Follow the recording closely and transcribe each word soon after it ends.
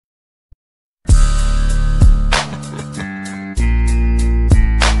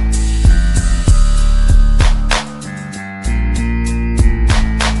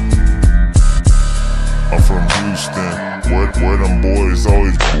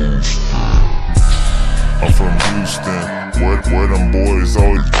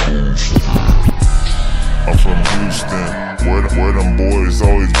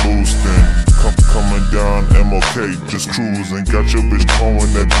tape, just cruising. Got your bitch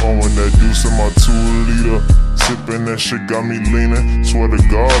pouring that deuce in my 2-liter. Sippin' that shit got me leaning. Swear to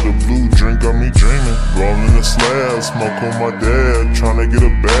God, the blue drink got me dreaming. Rollin' the slab, smoke on my dad. Tryna get a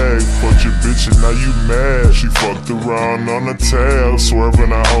bag, fuck your bitch and now you mad. She fucked around on the tab,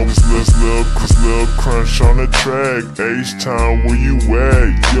 swerving I hope this little crunch on the track. H-Town, where you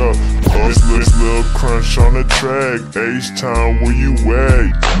at? Yeah, this little crunch on the track. H-Town, where you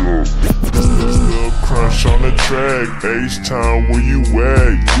at? Yeah, this little crunch on the track. H-Town, where you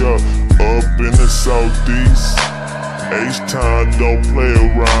at? Yeah. Up in the southeast, H-Town don't play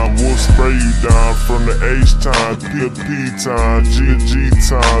around. We'll spray you down from the H-Town, P-Town,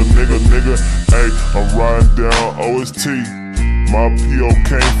 G-Town, nigga. Hey, I'm riding down OST. My P.O.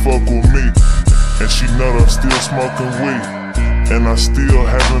 can't fuck with me, and she know I'm still smoking weed, and I still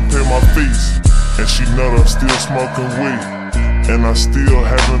haven't paid my fees. And she know I'm still smoking weed, and I still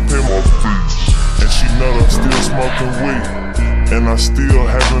haven't paid my fees. And she know I'm still smoking weed, and I still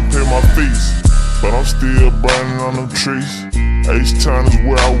haven't paid my fees. But I'm still burning on them trees. H-Town is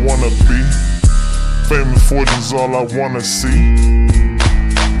where I wanna be. Fame and fortune's all I wanna see.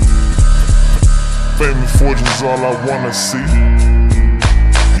 Fame and fortune's all I wanna see.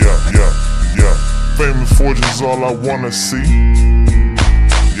 Yeah. Fame and fortune's all I wanna see.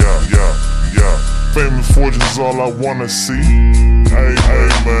 Yeah. Fame and fortune's all I wanna see. Hey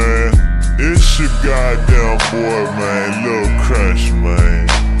man, it's your goddamn boy, man, Lil Crunch, man.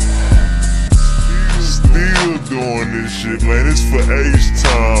 Still doing this shit, man. It's for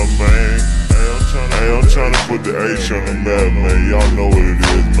H-Town, man. Hey, I'm tryna put the H on the map, man. Y'all know what it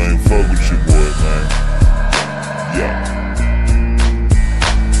is, man. Fuck with your boy, man. Yeah.